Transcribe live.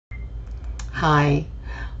Hi,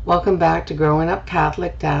 welcome back to Growing Up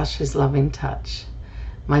Catholic - His Loving Touch.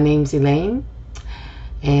 My name's Elaine,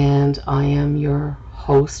 and I am your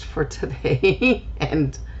host for today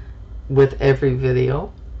and with every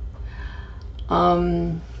video.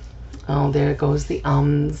 Oh, there goes the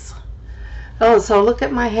ums. Oh, so look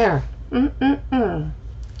at my hair.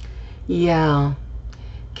 Yeah,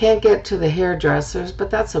 can't get to the hairdressers,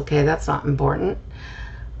 but that's okay. That's not important.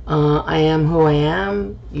 I am who I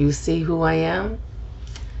am. You see who I am.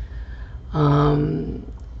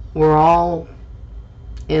 We're all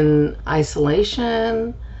in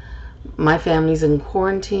isolation. My family's in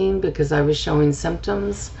quarantine because I was showing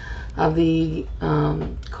symptoms of the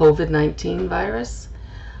COVID-19 virus.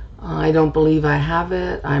 I don't believe I have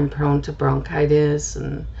it. I'm prone to bronchitis,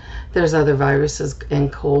 and there's other viruses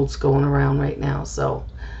and colds going around right now. So,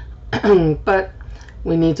 but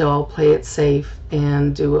we need to all play it safe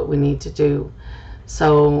and do what we need to do.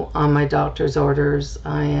 So on my doctor's orders,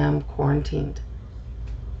 I am quarantined.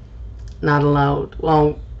 Not allowed.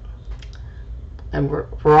 Well, and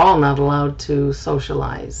we're all not allowed to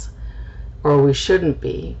socialize, or we shouldn't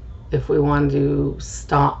be if we want to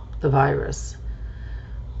stop the virus.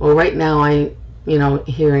 Well, right now,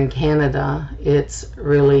 here in Canada, it's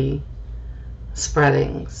really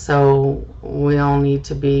spreading. So we all need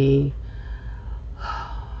to be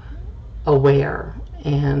aware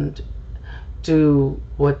and do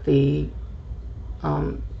what the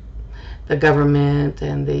government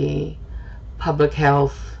and the public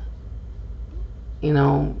health,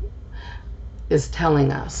 is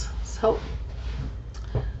telling us. So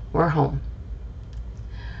we're home.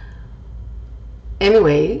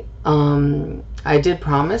 Anyway, I did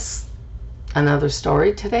promise another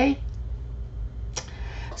story today.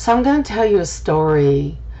 So I'm going to tell you a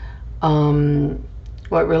story,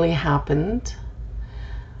 what really happened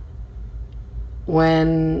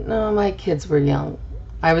when my kids were young.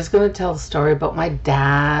 I was going to tell a story about my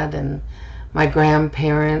dad and my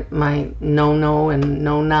grandparent, my Nono and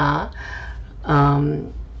Nona,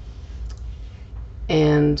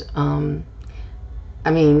 it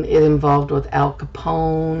involved with Al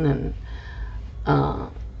Capone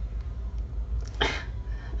and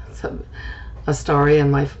a story,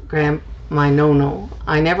 and my Nono.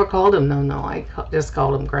 I never called him Nono. I just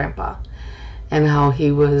called him Grandpa, and how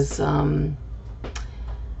he was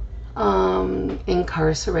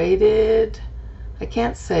incarcerated. I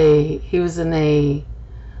can't say. He was in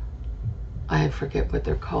I forget what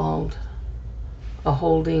they're called, a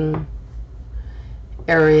holding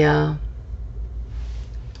area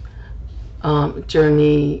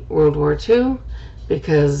during World War II,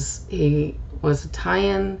 because he was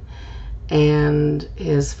Italian, and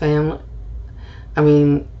his family,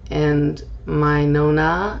 and my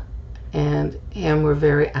Nona and him were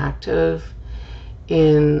very active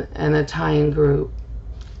in an Italian group.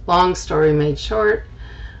 Long story made short,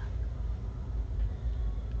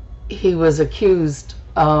 he was accused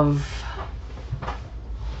of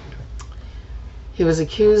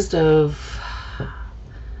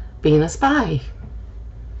being a spy.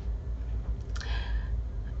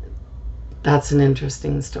 That's an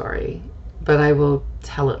interesting story, but I will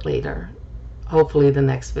tell it later, hopefully the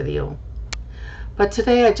next video. But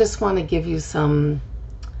today I just want to give you some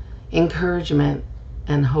encouragement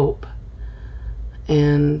and hope.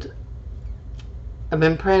 And I've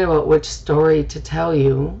been praying about which story to tell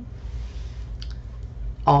you,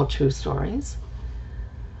 all true stories.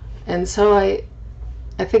 And so I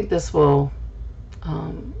think this will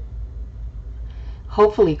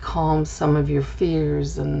hopefully calm some of your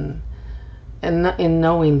fears, and in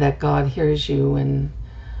knowing that God hears you, and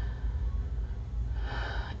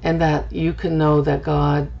that you can know that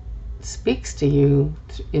God speaks to you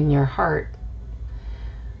in your heart.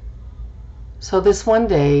 So this one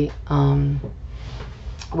day,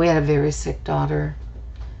 we had a very sick daughter,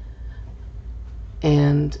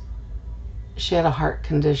 and she had a heart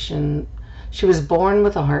condition. She was born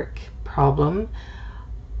with a heart problem.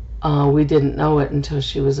 We didn't know it until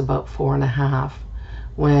she was about 4.5,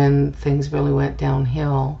 when things really went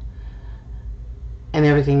downhill, and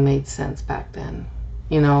everything made sense back then.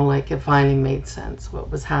 It finally made sense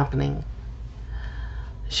what was happening.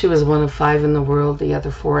 She was one of 5 in the world. The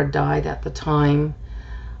other 4 had died at the time.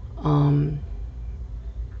 And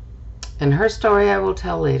her story I will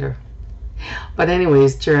tell later. But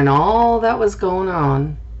anyways, during all that was going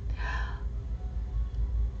on,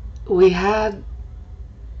 we had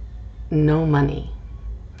no money.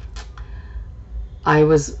 I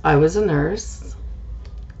was a nurse,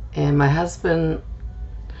 and my husband,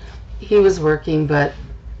 he was working, but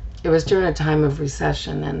it was during a time of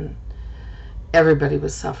recession, and everybody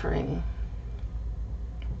was suffering.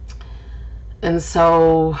 And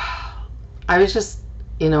so I was just,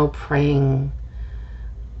 praying,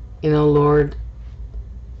 Lord,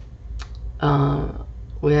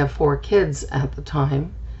 we have 4 kids at the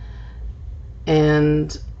time,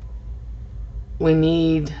 and I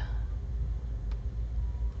need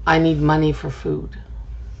money for food.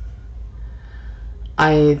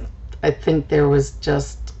 I think there was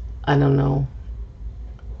just, I don't know,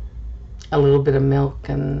 a little bit of milk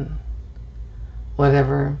and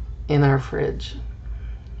whatever in our fridge.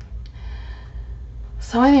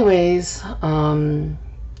 So anyways, I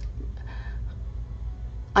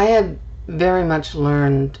had very much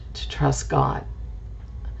learned to trust God.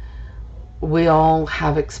 We all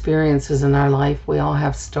have experiences in our life. We all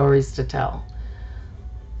have stories to tell.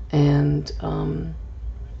 And,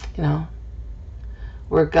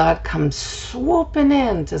 where God comes swooping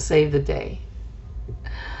in to save the day.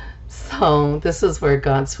 So this is where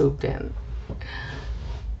God swooped in.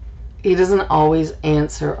 He doesn't always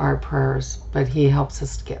answer our prayers, but He helps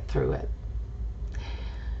us to get through it.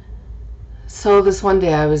 So this one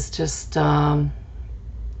day I was just, I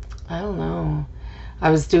don't know, I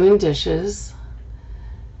was doing dishes,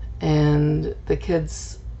 and the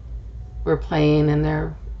kids were playing in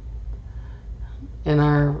our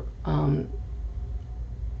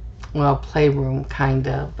playroom,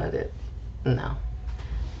 kinda, but it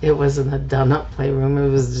wasn't a done-up playroom. It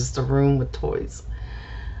was just a room with toys.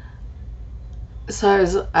 So I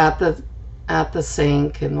was at the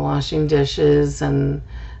sink and washing dishes, and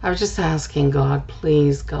I was just asking God,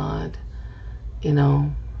 please, God,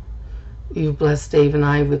 you've blessed Dave and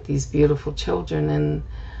I with these beautiful children, and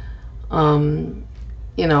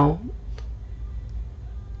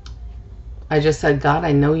I just said, God,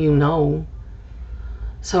 I know you know.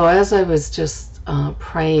 So as I was just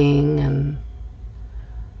praying and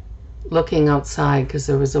looking outside, because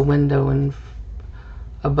there was a window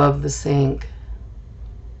above the sink,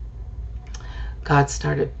 God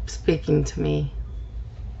started speaking to me.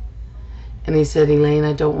 And He said, Elaine,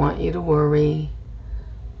 I don't want you to worry.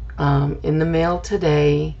 In the mail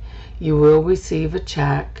today, you will receive a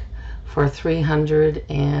check for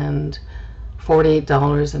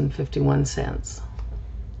 $348.51.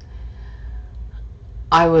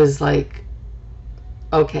 I was like,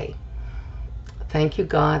 okay, thank you,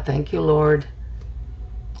 God, thank you, Lord.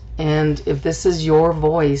 And if this is your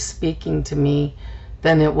voice speaking to me,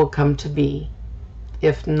 then it will come to be.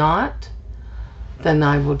 If not, then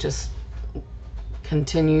I will just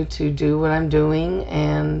continue to do what I'm doing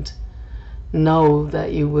and know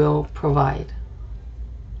that you will provide.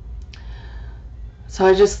 So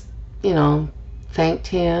I just, thanked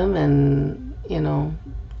Him, and,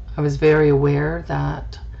 I was very aware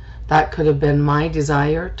that that could have been my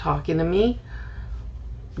desire talking to me,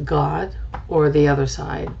 God, or the other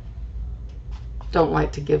side. Don't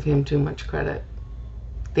like to give Him too much credit.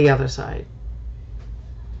 The other side.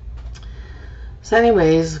 So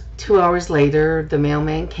anyways, 2 hours later, the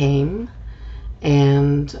mailman came,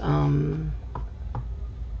 and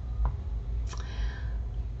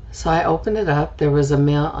so I opened it up. There was a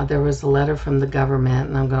letter from the government,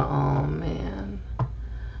 and I'm going, oh man,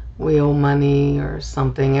 we owe money or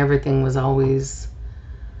something. Everything was always,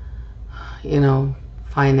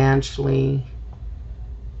 financially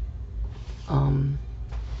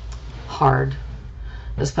hard,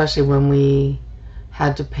 especially when we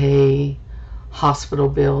had to pay hospital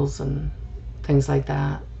bills and things like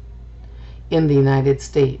that in the United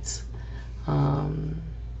States.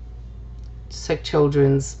 Sick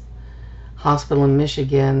Children's Hospital in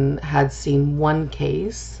Michigan had seen one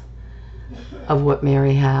case of what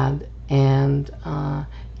Mary had, and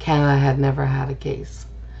Canada had never had a case.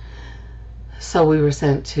 So we were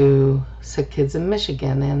sent to Sick Kids in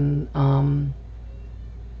Michigan, and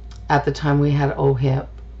at the time we had OHIP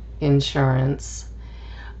insurance,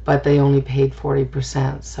 but they only paid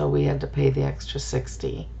 40%, so we had to pay the extra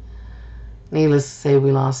 60. Needless to say,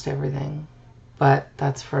 we lost everything, but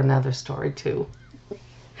that's for another story too.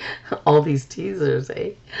 All these teasers,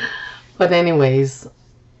 eh? But anyways,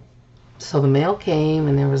 so the mail came,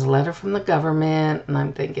 and there was a letter from the government, and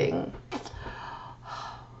I'm thinking,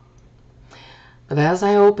 but as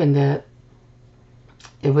I opened it,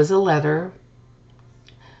 it was a letter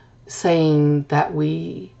saying that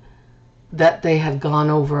they had gone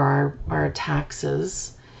over our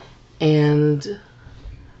taxes, and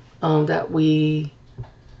that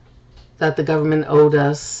the government owed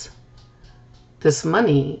us this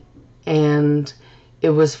money, and it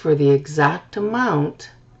was for the exact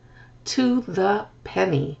amount to the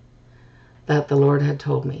penny that the Lord had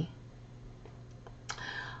told me.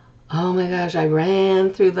 Oh my gosh, I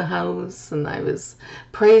ran through the house and I was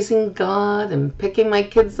praising God and picking my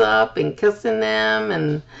kids up and kissing them,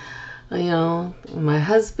 and my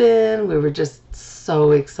husband, we were just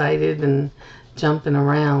so excited and jumping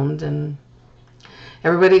around, and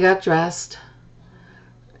everybody got dressed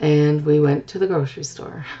and we went to the grocery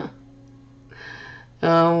store.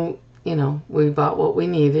 We bought what we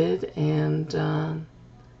needed and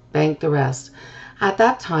banked the rest. At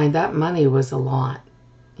that time, that money was a lot,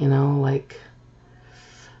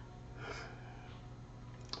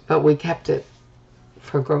 but we kept it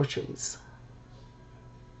for groceries.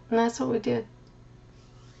 And that's what we did.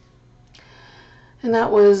 And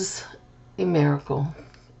that was a miracle,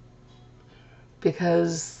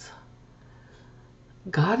 because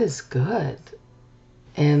God is good.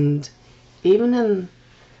 And even in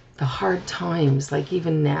the hard times, like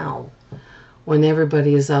even now, when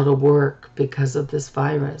everybody is out of work because of this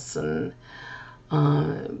virus, and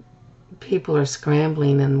people are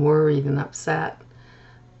scrambling and worried and upset,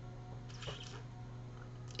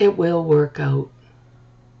 it will work out.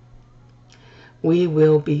 We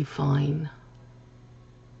will be fine.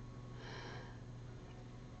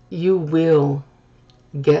 You will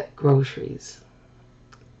get groceries,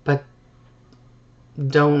 but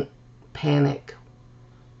don't panic.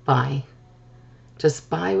 Buy. Just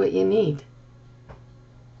buy what you need.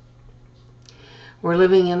 We're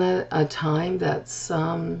living in a time that's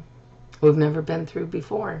we've never been through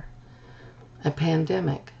before, a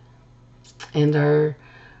pandemic, and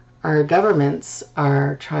our governments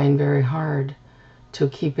are trying very hard to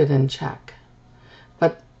keep it in check.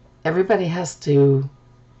 But everybody has to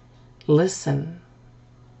listen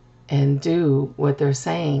and do what they're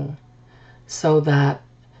saying so that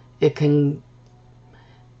it can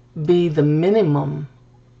be the minimum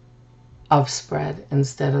of spread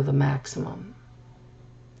instead of the maximum.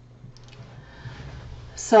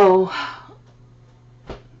 So,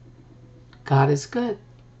 God is good.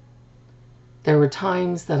 There were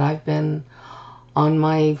times that I've been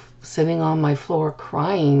sitting on my floor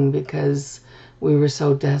crying because we were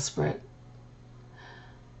so desperate.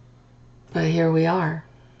 But here we are.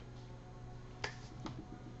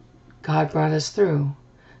 God brought us through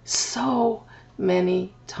so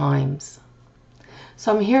many times.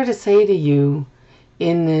 So I'm here to say to you,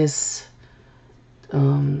 in this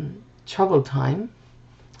troubled time,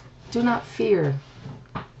 do not fear.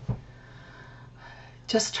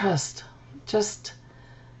 Just trust. Just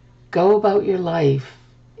go about your life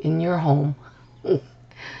in your home.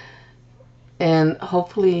 And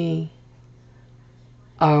hopefully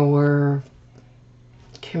our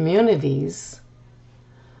communities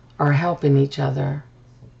are helping each other.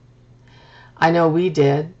 I know we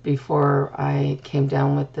did before I came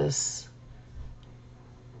down with this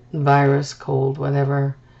virus, cold,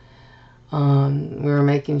 whatever. We were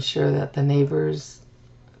making sure that the neighbors,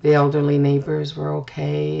 the elderly neighbors, were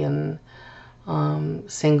okay, and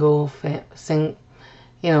single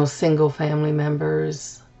family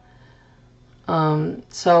members.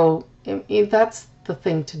 So that's the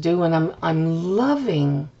thing to do, and I'm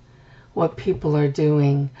loving what people are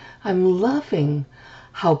doing. I'm loving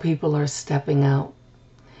how people are stepping out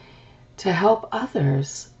to help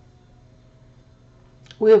others.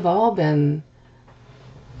 We have all been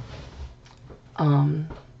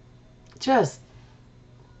just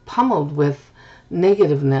pummeled with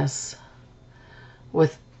negativeness,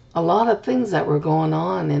 with a lot of things that were going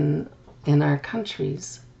on in our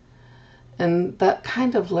countries. And that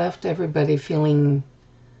kind of left everybody feeling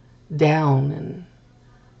down, and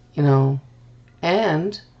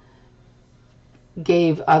and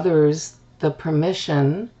gave others the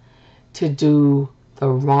permission to do the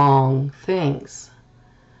wrong things.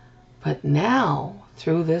 But now,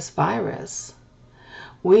 through this virus,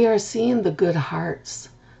 we are seeing the good hearts,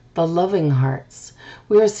 the loving hearts.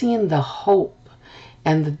 We are seeing the hope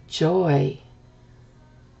and the joy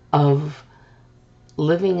of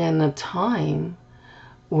living in a time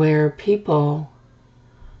where people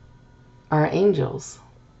are angels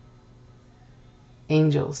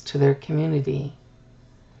to their community.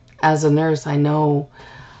 As a nurse, I know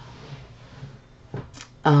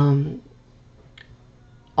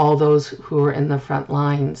all those who are in the front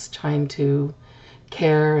lines trying to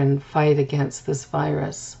care and fight against this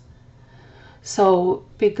virus. So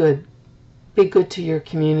be good. Be good to your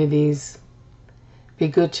communities. Be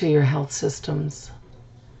good to your health systems.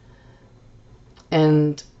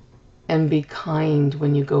 And be kind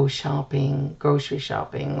when you go shopping, grocery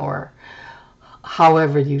shopping, or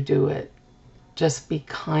however you do it. Just be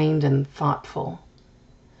kind and thoughtful.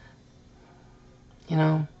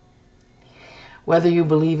 Whether you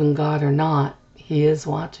believe in God or not, He is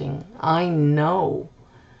watching. I know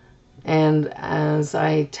And as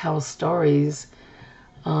I tell stories,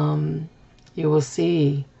 you will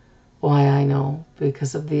see why I know,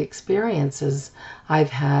 because of the experiences I've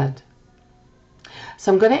had.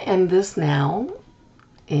 So I'm going to end this now,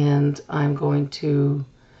 and I'm going to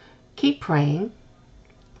keep praying.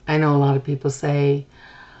 I know a lot of people say,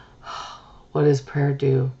 what does prayer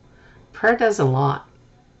do? Prayer does a lot.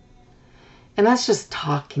 And that's just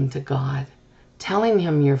talking to God, telling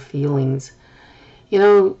Him your feelings. You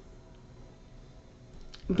know,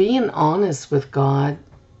 being honest with God,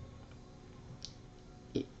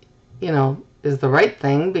 you know, is the right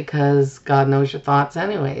thing, because God knows your thoughts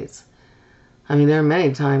anyways. I mean, there are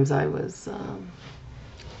many times I was,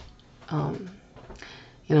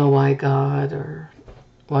 you know, why God, or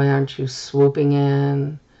why aren't you swooping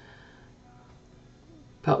in?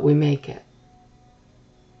 But we make it.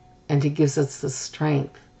 And He gives us the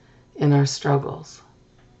strength in our struggles.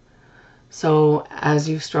 So as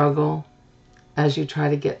you struggle, as you try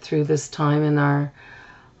to get through this time in our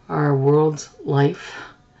world's life,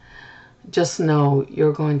 just know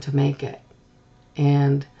you're going to make it.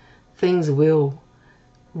 And things will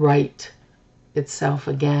right itself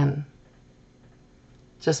again.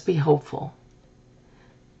 Just be hopeful.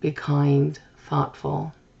 Be kind,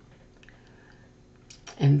 thoughtful,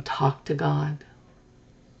 and talk to God.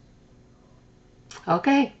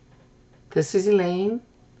 Okay, this is Elaine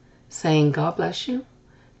saying God bless you.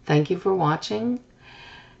 Thank you for watching.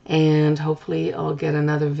 And hopefully I'll get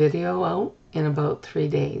another video out in about 3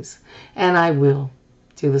 days. And I will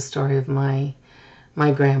do the story of my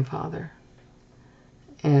grandfather.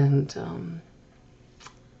 And,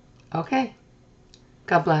 okay.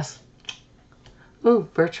 God bless. Ooh,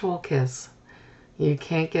 virtual kiss. You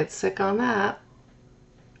can't get sick on that.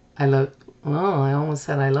 I almost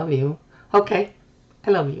said I love you. Okay,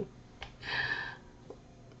 I love you.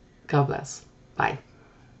 God bless. Bye.